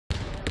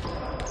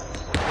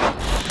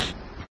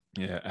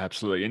Yeah,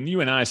 absolutely. And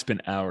you and I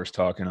spent hours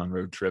talking on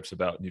road trips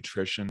about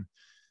nutrition.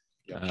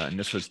 And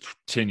this was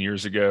 10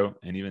 years ago,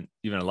 and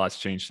even a lot's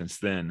changed since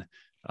then.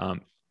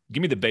 Um,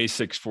 Give me the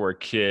basics for a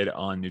kid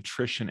on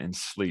nutrition and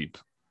sleep,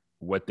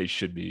 what they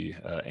should be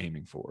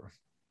aiming for.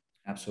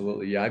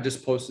 Absolutely. Yeah. I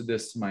just posted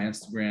this to my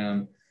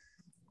Instagram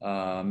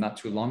not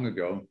too long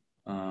ago.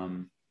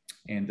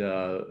 And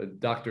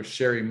Dr.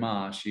 Sherry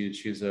Ma,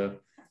 she's a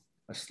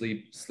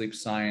sleep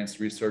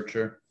science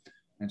researcher,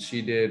 and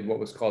she did what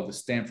was called the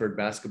Stanford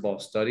basketball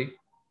study.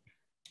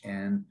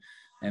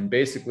 And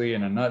basically,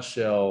 in a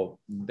nutshell,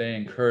 they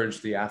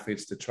encouraged the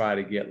athletes to try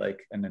to get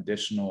like an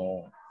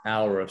additional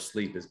hour of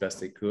sleep as best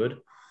they could.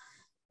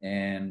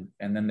 And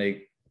then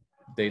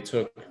they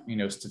took,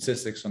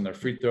 statistics on their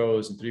free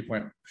throws and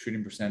 3-point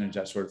shooting percentage,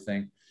 that sort of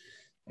thing.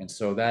 And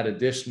so that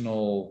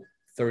additional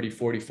 30,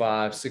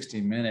 45,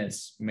 60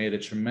 minutes made a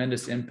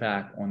tremendous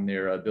impact on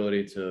their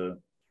ability to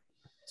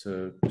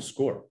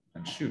score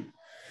and shoot.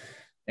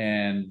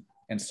 And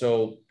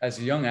so as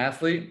a young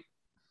athlete,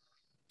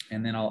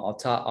 and then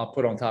I'll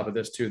put on top of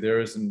this too, there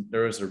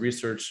is a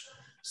research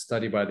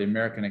study by the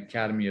American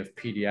Academy of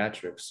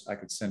Pediatrics, I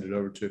could send it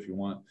over to if you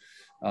want,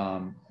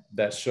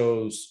 that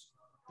shows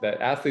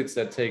that athletes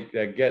that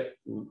get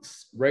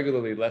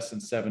regularly less than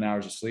 7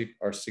 hours of sleep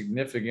are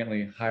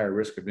significantly higher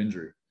risk of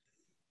injury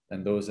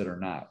than those that are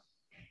not.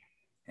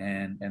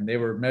 And they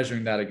were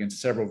measuring that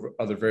against several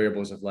other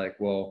variables of like,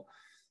 well,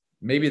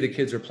 maybe the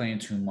kids are playing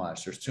too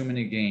much. There's too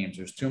many games.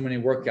 There's too many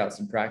workouts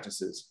and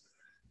practices.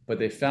 But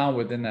they found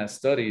within that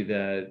study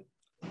that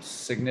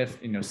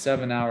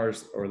 7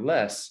 hours or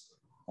less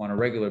on a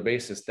regular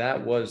basis,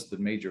 that was the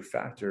major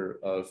factor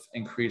of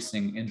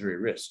increasing injury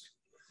risk.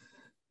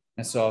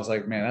 And so I was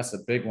like, man, that's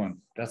a big one.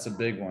 That's a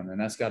big one. And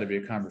that's got to be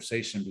a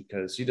conversation,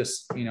 because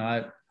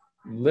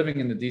living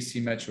in the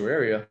DC metro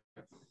area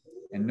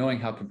and knowing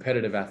how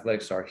competitive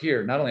athletics are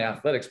here, not only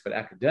athletics, but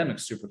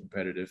academics, super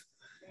competitive.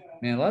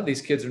 Man, a lot of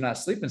these kids are not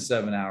sleeping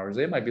 7 hours.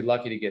 They might be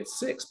lucky to get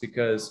 6,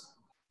 because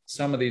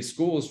some of these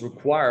schools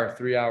require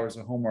 3 hours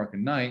of homework a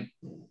night.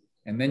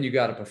 And then you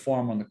got to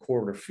perform on the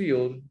court or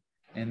field.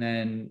 And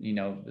then,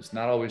 it's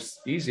not always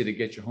easy to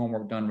get your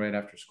homework done right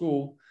after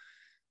school.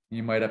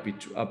 You might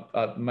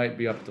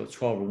be up until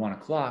 12 or 1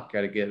 o'clock.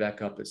 Got to get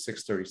back up at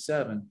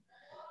 6:37.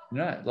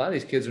 A lot of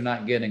these kids are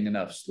not getting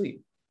enough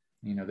sleep.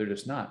 They're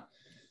just not.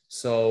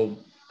 So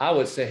I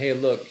would say, hey,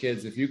 look,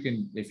 kids, if you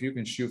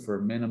can shoot for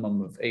a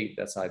minimum of 8,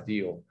 that's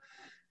ideal.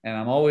 And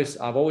I've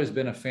always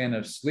been a fan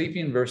of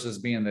sleeping versus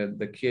being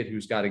the kid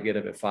who's got to get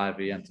up at 5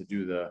 a.m. to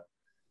do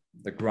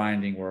the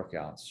grinding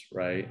workouts,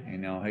 right?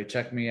 Hey,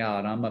 check me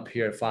out. I'm up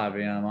here at 5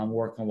 a.m. I'm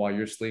working while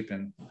you're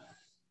sleeping.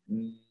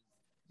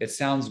 It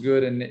sounds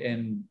good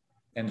in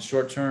the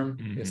short term.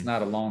 Mm-hmm. It's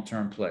not a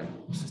long-term play.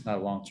 It's just not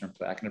a long-term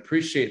play. I can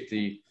appreciate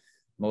the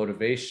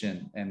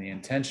motivation and the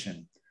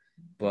intention,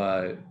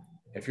 but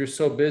if you're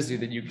so busy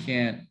that you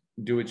can't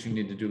do what you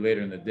need to do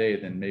later in the day,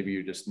 then maybe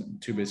you're just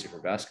too busy for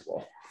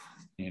basketball,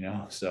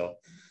 So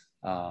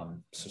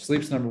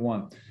sleep's number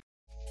one.